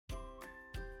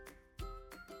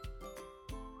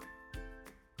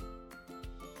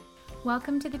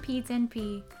Welcome to the Peds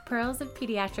NP, Pearls of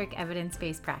Pediatric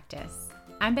Evidence-Based Practice.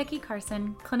 I'm Becky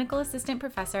Carson, Clinical Assistant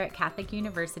Professor at Catholic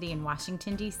University in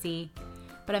Washington, D.C.,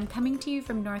 but I'm coming to you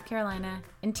from North Carolina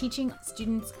and teaching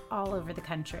students all over the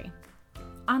country.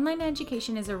 Online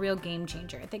education is a real game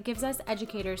changer that gives us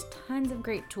educators tons of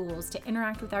great tools to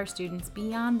interact with our students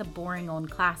beyond the boring old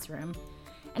classroom.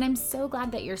 And I'm so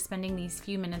glad that you're spending these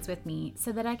few minutes with me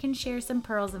so that I can share some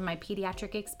pearls of my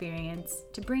pediatric experience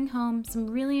to bring home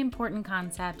some really important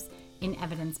concepts in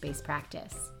evidence-based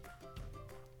practice.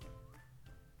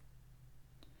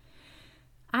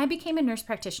 I became a nurse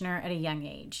practitioner at a young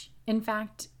age. In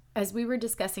fact, as we were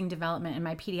discussing development in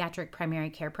my pediatric primary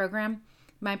care program,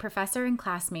 my professor and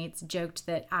classmates joked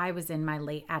that I was in my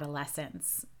late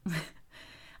adolescence.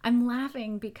 I'm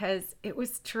laughing because it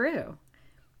was true.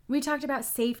 We talked about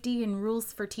safety and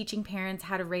rules for teaching parents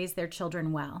how to raise their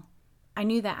children well. I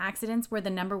knew that accidents were the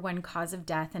number one cause of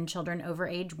death in children over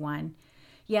age 1,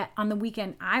 yet on the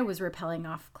weekend I was rappelling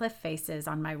off cliff faces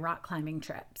on my rock climbing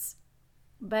trips.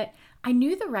 But I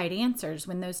knew the right answers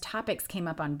when those topics came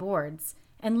up on boards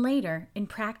and later in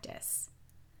practice.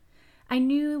 I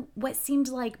knew what seemed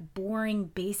like boring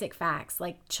basic facts,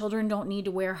 like children don't need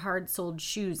to wear hard-soled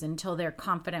shoes until they're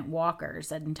confident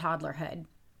walkers in toddlerhood.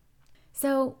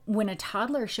 So when a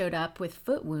toddler showed up with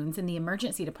foot wounds in the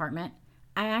emergency department,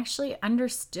 I actually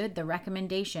understood the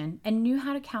recommendation and knew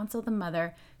how to counsel the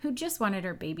mother who just wanted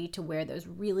her baby to wear those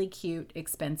really cute,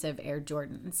 expensive Air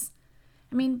Jordans.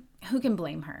 I mean, who can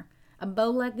blame her? A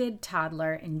bow-legged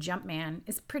toddler in Jumpman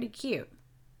is pretty cute,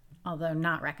 although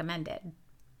not recommended.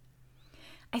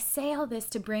 I say all this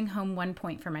to bring home one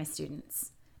point for my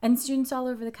students, and students all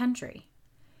over the country.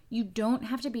 You don't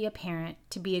have to be a parent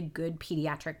to be a good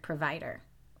pediatric provider.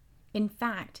 In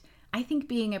fact, I think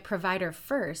being a provider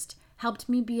first helped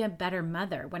me be a better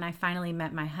mother when I finally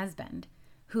met my husband,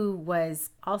 who was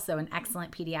also an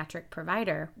excellent pediatric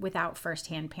provider without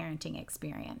firsthand parenting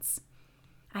experience.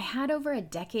 I had over a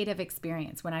decade of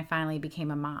experience when I finally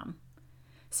became a mom.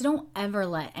 So don't ever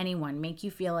let anyone make you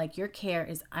feel like your care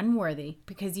is unworthy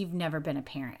because you've never been a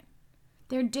parent.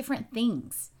 They're different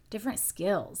things, different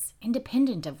skills,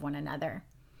 independent of one another.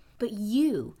 But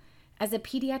you, as a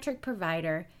pediatric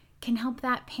provider, can help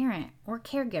that parent or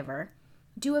caregiver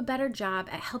do a better job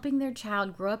at helping their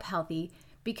child grow up healthy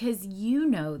because you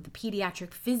know the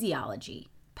pediatric physiology,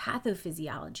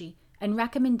 pathophysiology, and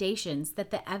recommendations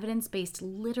that the evidence-based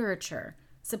literature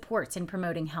supports in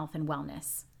promoting health and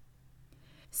wellness.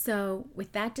 So,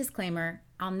 with that disclaimer,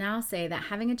 I'll now say that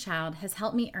having a child has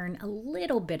helped me earn a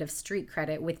little bit of street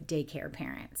credit with daycare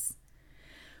parents.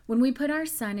 When we put our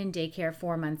son in daycare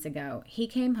 4 months ago, he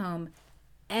came home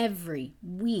every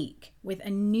week with a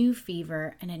new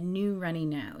fever and a new runny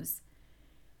nose.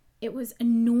 It was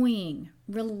annoying,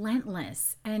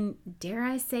 relentless, and dare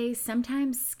I say,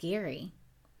 sometimes scary.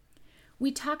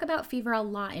 We talk about fever a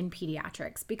lot in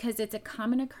pediatrics because it's a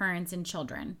common occurrence in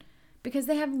children, because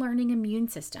they have learning immune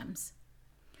systems.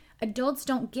 Adults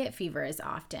don't get fever as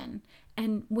often,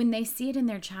 and when they see it in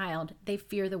their child, they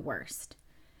fear the worst.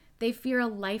 They fear a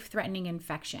life-threatening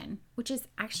infection, which is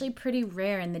actually pretty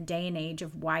rare in the day and age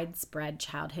of widespread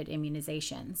childhood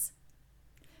immunizations.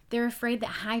 They're afraid that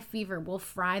high fever will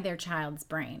fry their child's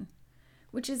brain,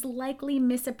 which is likely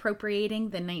misappropriating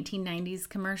the 1990s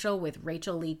commercial with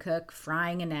Rachel Lee Cook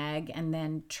frying an egg and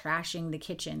then trashing the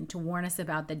kitchen to warn us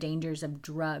about the dangers of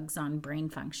drugs on brain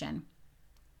function.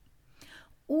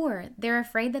 Or they're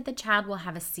afraid that the child will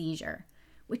have a seizure,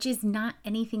 which is not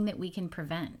anything that we can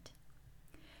prevent.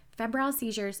 Febrile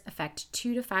seizures affect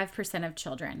 2 to 5% of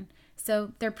children,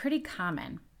 so they're pretty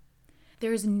common.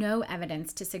 There is no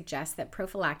evidence to suggest that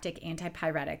prophylactic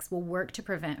antipyretics will work to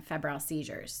prevent febrile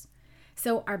seizures.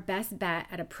 So our best bet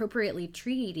at appropriately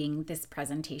treating this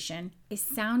presentation is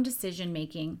sound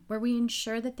decision-making where we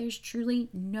ensure that there's truly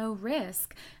no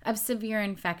risk of severe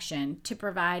infection to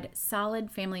provide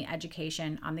solid family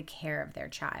education on the care of their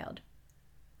child.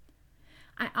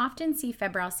 I often see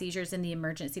febrile seizures in the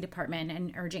emergency department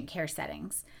and urgent care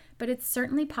settings, but it's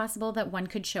certainly possible that one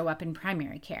could show up in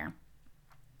primary care.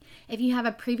 If you have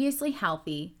a previously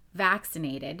healthy,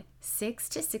 vaccinated, 6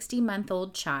 to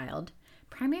 60-month-old child,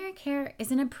 primary care is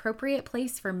an appropriate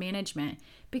place for management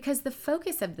because the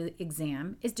focus of the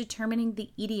exam is determining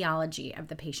the etiology of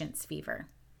the patient's fever.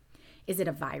 Is it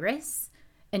a virus,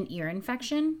 an ear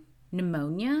infection,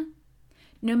 pneumonia?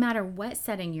 No matter what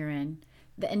setting you're in,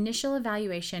 the initial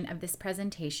evaluation of this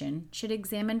presentation should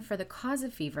examine for the cause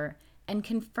of fever and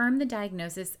confirm the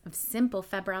diagnosis of simple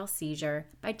febrile seizure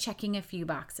by checking a few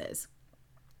boxes.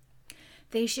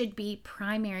 They should be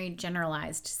primary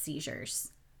generalized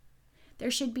seizures. There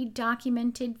should be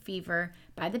documented fever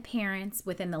by the parents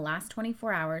within the last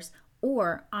 24 hours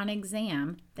or on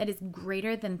exam that is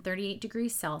greater than 38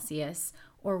 degrees Celsius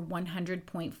or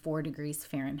 100.4 degrees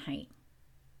Fahrenheit.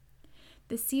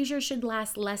 The seizure should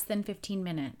last less than 15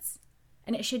 minutes,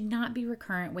 and it should not be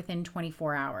recurrent within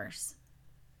 24 hours.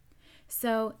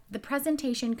 So the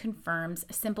presentation confirms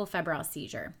a simple febrile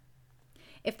seizure.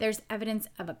 If there's evidence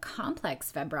of a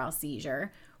complex febrile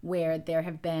seizure, where there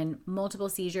have been multiple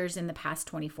seizures in the past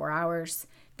 24 hours,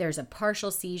 there's a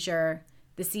partial seizure,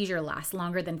 the seizure lasts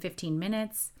longer than 15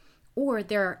 minutes, or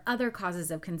there are other causes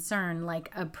of concern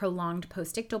like a prolonged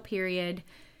postictal period,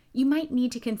 you might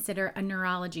need to consider a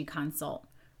neurology consult,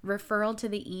 referral to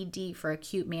the ED for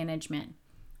acute management,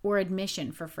 or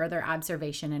admission for further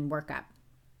observation and workup.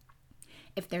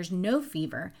 If there's no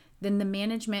fever, then the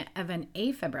management of an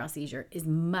afebrile seizure is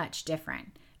much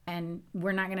different, and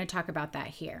we're not going to talk about that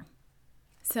here.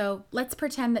 So let's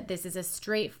pretend that this is a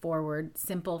straightforward,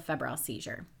 simple febrile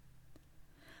seizure.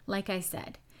 Like I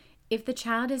said, if the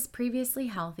child is previously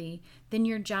healthy, then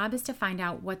your job is to find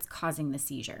out what's causing the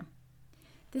seizure.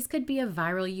 This could be a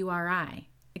viral URI,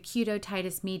 acute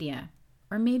otitis media,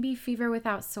 or maybe fever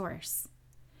without source.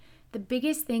 The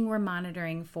biggest thing we're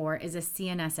monitoring for is a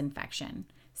CNS infection.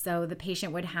 So the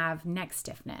patient would have neck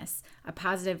stiffness, a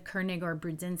positive Kernig or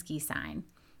Brudzinski sign,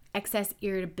 excess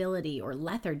irritability or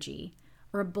lethargy,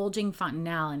 or a bulging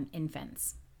fontanelle in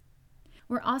infants.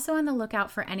 We're also on the lookout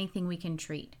for anything we can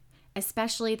treat,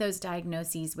 especially those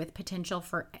diagnoses with potential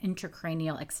for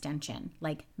intracranial extension,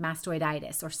 like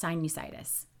mastoiditis or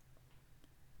sinusitis.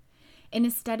 In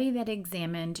a study that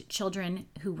examined children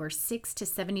who were 6 to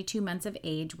 72 months of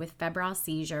age with febrile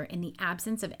seizure in the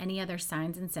absence of any other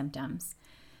signs and symptoms,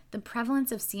 the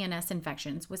prevalence of CNS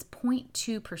infections was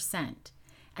 0.2%,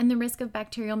 and the risk of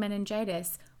bacterial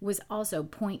meningitis was also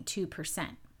 0.2%.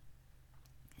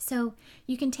 So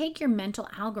you can take your mental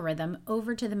algorithm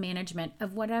over to the management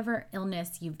of whatever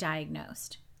illness you've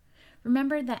diagnosed.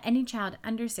 Remember that any child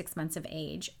under 6 months of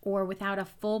age or without a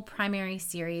full primary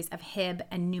series of Hib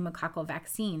and pneumococcal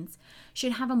vaccines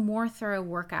should have a more thorough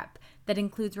workup that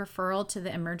includes referral to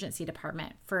the emergency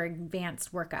department for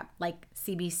advanced workup like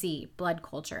CBC, blood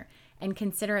culture, and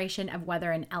consideration of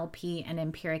whether an LP and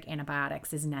empiric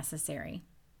antibiotics is necessary.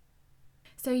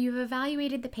 So you've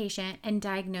evaluated the patient and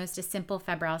diagnosed a simple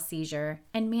febrile seizure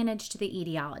and managed the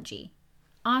etiology.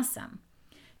 Awesome.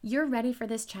 You're ready for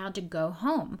this child to go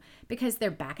home because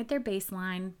they're back at their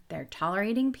baseline, they're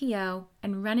tolerating PO,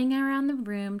 and running around the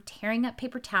room, tearing up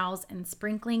paper towels and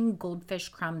sprinkling goldfish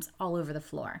crumbs all over the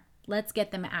floor. Let's get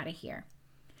them out of here.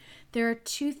 There are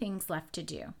 2 things left to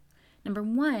do. Number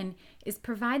 1 is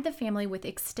provide the family with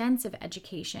extensive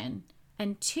education,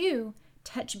 and 2,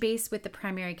 touch base with the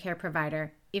primary care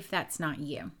provider if that's not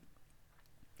you.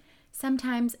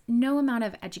 Sometimes no amount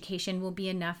of education will be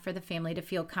enough for the family to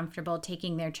feel comfortable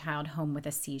taking their child home with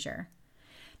a seizure.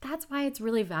 That's why it's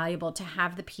really valuable to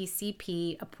have the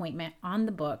PCP appointment on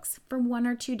the books for 1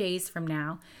 or 2 days from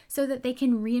now so that they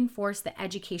can reinforce the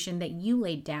education that you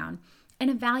laid down and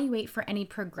evaluate for any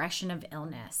progression of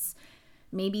illness.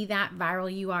 Maybe that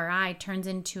viral URI turns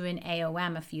into an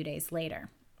AOM a few days later.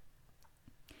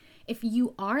 If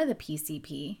you are the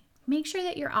PCP, make sure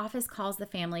that your office calls the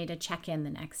family to check in the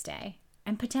next day,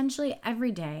 and potentially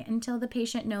every day until the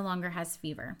patient no longer has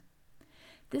fever.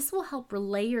 This will help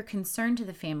relay your concern to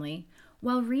the family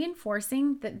while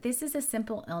reinforcing that this is a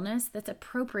simple illness that's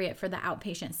appropriate for the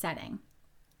outpatient setting.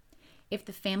 If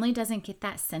the family doesn't get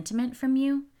that sentiment from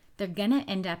you, they're going to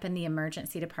end up in the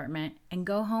emergency department and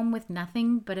go home with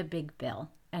nothing but a big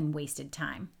bill and wasted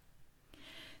time.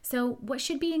 So what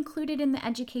should be included in the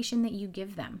education that you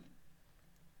give them?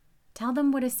 Tell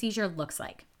them what a seizure looks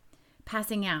like.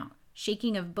 Passing out,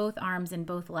 shaking of both arms and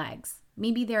both legs,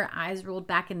 maybe their eyes rolled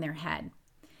back in their head.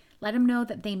 Let them know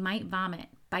that they might vomit,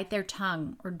 bite their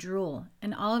tongue, or drool,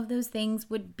 and all of those things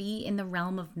would be in the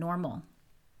realm of normal.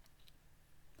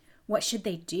 What should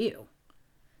they do?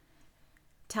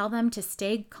 Tell them to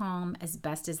stay calm as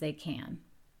best as they can.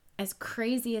 As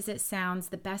crazy as it sounds,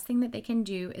 the best thing that they can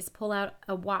do is pull out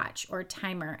a watch or a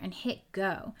timer and hit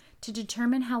go to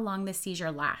determine how long the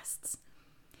seizure lasts.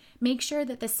 Make sure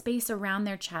that the space around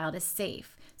their child is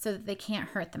safe so that they can't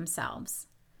hurt themselves.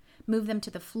 Move them to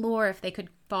the floor if they could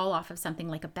fall off of something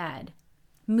like a bed.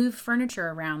 Move furniture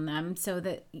around them so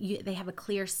that they have a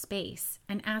clear space,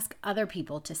 and ask other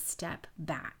people to step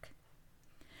back.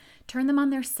 Turn them on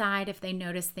their side if they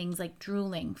notice things like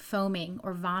drooling, foaming,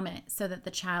 or vomit so that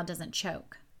the child doesn't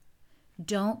choke.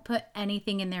 Don't put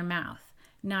anything in their mouth,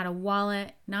 not a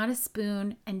wallet, not a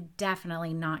spoon, and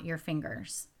definitely not your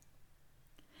fingers.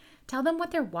 Tell them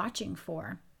what they're watching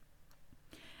for.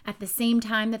 At the same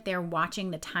time that they're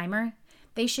watching the timer,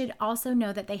 they should also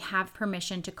know that they have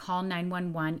permission to call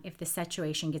 911 if the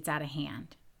situation gets out of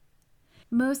hand.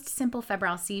 Most simple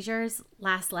febrile seizures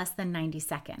last less than 90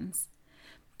 seconds,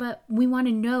 but we want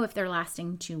to know if they're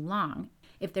lasting too long.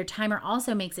 If their timer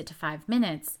also makes it to 5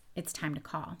 minutes, it's time to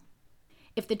call.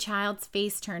 If the child's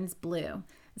face turns blue,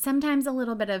 sometimes a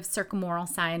little bit of circummoral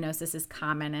cyanosis is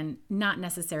common and not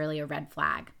necessarily a red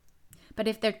flag. But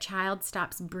if their child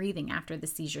stops breathing after the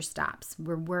seizure stops,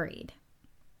 we're worried.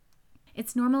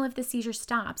 It's normal if the seizure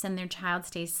stops and their child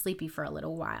stays sleepy for a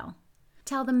little while.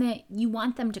 Tell them that you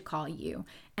want them to call you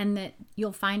and that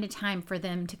you'll find a time for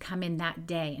them to come in that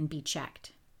day and be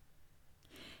checked.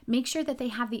 Make sure that they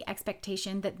have the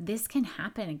expectation that this can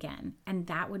happen again, and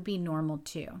that would be normal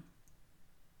too.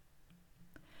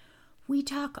 We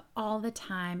talk all the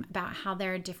time about how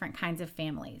there are different kinds of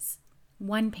families.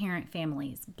 One-parent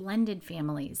families, blended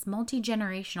families,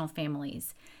 multi-generational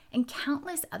families, and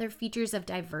countless other features of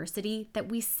diversity that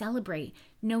we celebrate,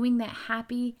 knowing that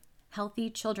happy, healthy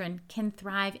children can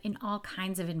thrive in all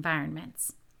kinds of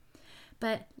environments.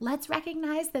 But let's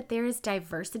recognize that there is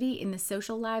diversity in the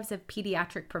social lives of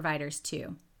pediatric providers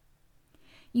too.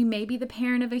 You may be the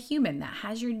parent of a human that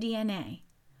has your DNA,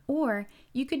 or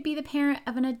you could be the parent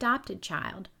of an adopted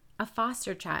child, a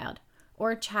foster child, or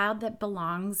a child that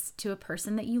belongs to a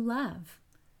person that you love.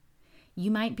 You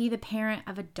might be the parent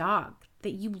of a dog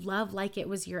that you love like it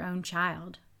was your own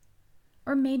child.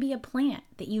 Or maybe a plant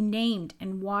that you named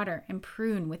and water and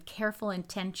prune with careful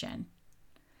intention.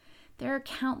 There are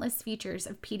countless features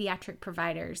of pediatric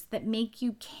providers that make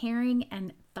you caring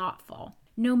and thoughtful,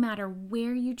 no matter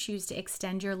where you choose to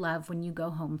extend your love when you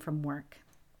go home from work.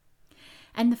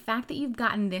 And the fact that you've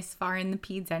gotten this far in the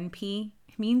Peds NP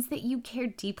means that you care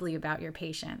deeply about your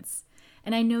patients.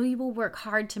 And I know you will work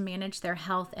hard to manage their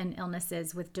health and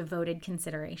illnesses with devoted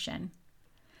consideration.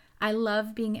 I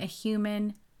love being a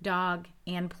human, dog,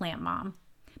 and plant mom,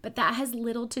 but that has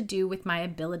little to do with my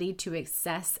ability to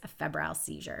assess a febrile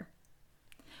seizure.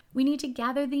 We need to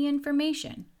gather the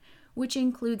information, which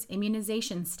includes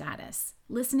immunization status,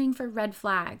 listening for red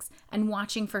flags, and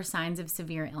watching for signs of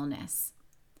severe illness.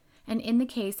 And in the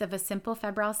case of a simple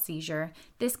febrile seizure,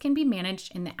 this can be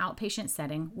managed in the outpatient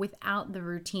setting without the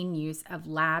routine use of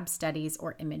lab studies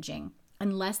or imaging,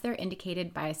 unless they're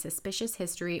indicated by a suspicious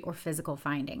history or physical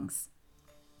findings.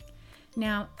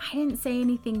 Now, I didn't say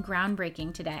anything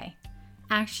groundbreaking today.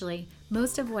 Actually,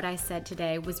 most of what I said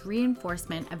today was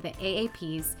reinforcement of the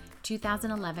AAP's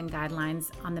 2011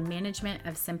 guidelines on the management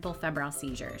of simple febrile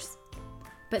seizures.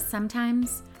 But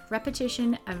sometimes,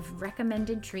 repetition of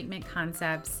recommended treatment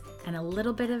concepts and a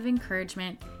little bit of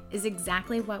encouragement is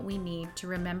exactly what we need to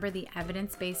remember the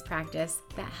evidence-based practice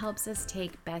that helps us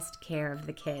take best care of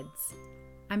the kids.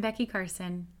 I'm Becky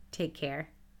Carson. Take care.